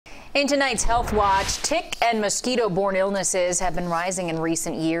In tonight's Health Watch, tick and mosquito-borne illnesses have been rising in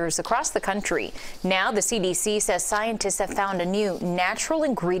recent years across the country. Now, the CDC says scientists have found a new natural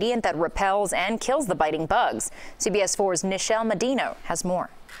ingredient that repels and kills the biting bugs. CBS 4's Nichelle Medina has more.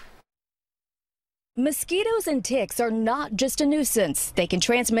 Mosquitoes and ticks are not just a nuisance. They can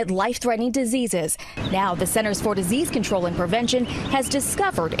transmit life-threatening diseases. Now, the Centers for Disease Control and Prevention has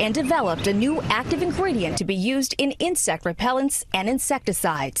discovered and developed a new active ingredient to be used in insect repellents and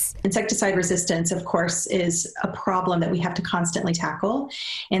insecticides. Insecticide resistance, of course, is a problem that we have to constantly tackle.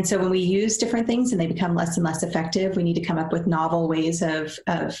 And so when we use different things and they become less and less effective, we need to come up with novel ways of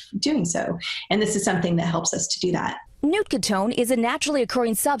doing so. And this is something that helps us to do that. Newtkatone is a naturally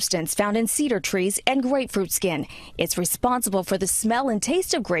occurring substance found in cedar trees and grapefruit skin. It's responsible for the smell and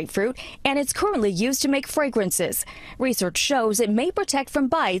taste of grapefruit, and it's currently used to make fragrances. Research shows it may protect from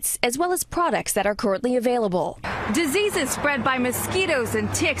bites as well as products that are currently available. Diseases spread by mosquitoes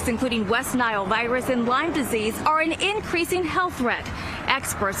and ticks, including West Nile virus and Lyme disease, are an increasing health threat.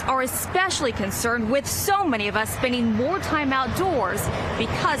 Experts are especially concerned with so many of us spending more time outdoors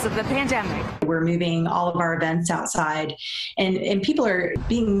because of the pandemic. We're moving all of our events outside, and people are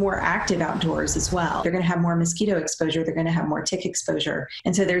being more active outdoors as well. They're going to have more mosquito exposure. They're going to have more tick exposure.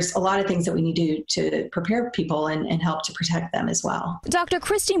 And so there's a lot of things that we need to do to prepare people and help to protect them as well. Dr.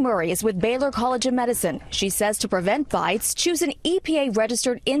 Christy Murray is with Baylor College of Medicine. She says to prevent bites, choose an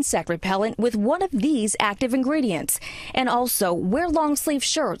EPA-registered insect repellent with one of these active ingredients. And also wear long-sleeve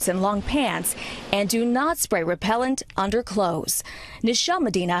shirts and long pants, and do not spray repellent under clothes. Nichelle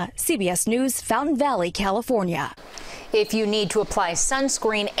Medina, CBS News, Fountain Valley, California. If you need to apply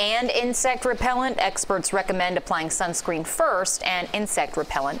sunscreen and insect repellent, experts recommend applying sunscreen first and insect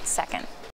repellent second.